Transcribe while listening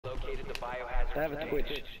They have a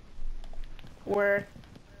Twitch. Where?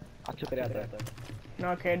 I took it out there.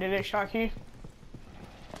 Okay, did it shock you?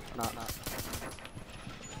 Nah.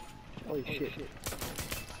 Holy shit.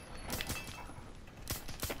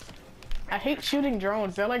 I hate shooting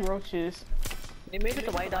drones, they're like roaches. You made it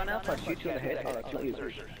the way down now if I shoot you in the head. Oh, that's not you.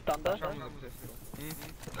 Thunder?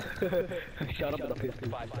 Shut up with a pistol.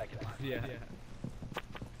 5 seconds. Yeah.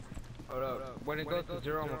 Hold up. When it goes to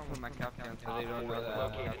 0, I'm gonna put my cap down so they don't know that.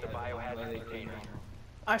 Located the biohazard container.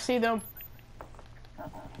 I see them.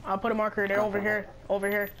 I'll put a marker, they're over here. Over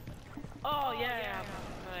here. Oh yeah.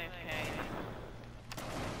 Okay.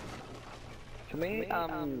 To me,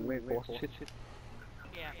 wait, boss. Shit.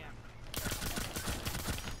 Yeah.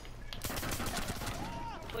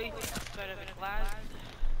 Please go to the class.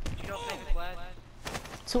 You don't pay the class.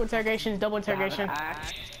 2 interrogations, double interrogation.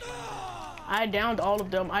 I downed all of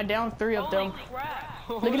them. I downed 3 of them. Holy crap.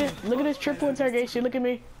 Look at this. Look at this triple interrogation. Look at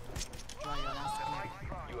me.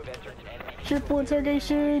 You have entered an enemy. Triple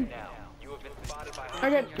interrogation. Now, you have been spotted by I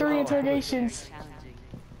got 3 interrogations.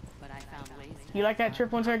 You like that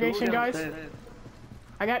triple interrogation, guys?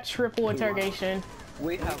 I got triple interrogation.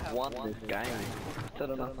 We have won this game.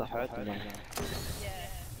 Still enough to hurt them.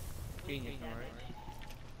 Genius, right?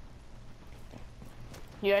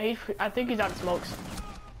 Yeah, I think he's out of smokes.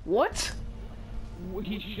 What? Like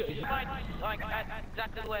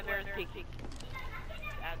exactly where Mirror's peeking.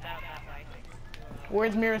 Out that way.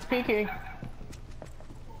 Where's Mira's peeking?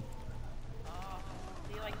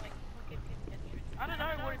 See, like, I don't know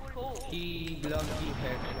what it's called. He loves you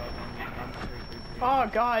headshot. Oh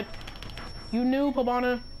god. You knew,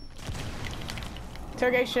 Pabana.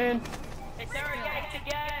 Interrogation. Interrogation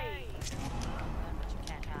gay.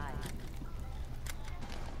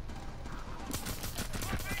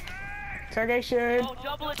 Interrogation. Oh,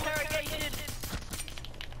 double interrogation.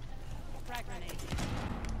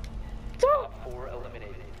 Oh, 4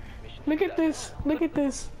 eliminated. Mission look at this. Look at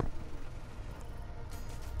this.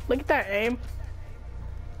 Look at that aim.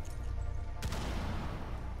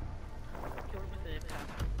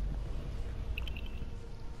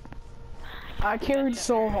 I carried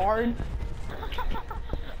so hard.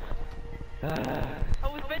 I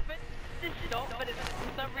was meant to stop, but for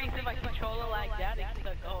some reason my controller lagged out. It's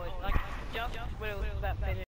like, oh, it's like just when it was about finished.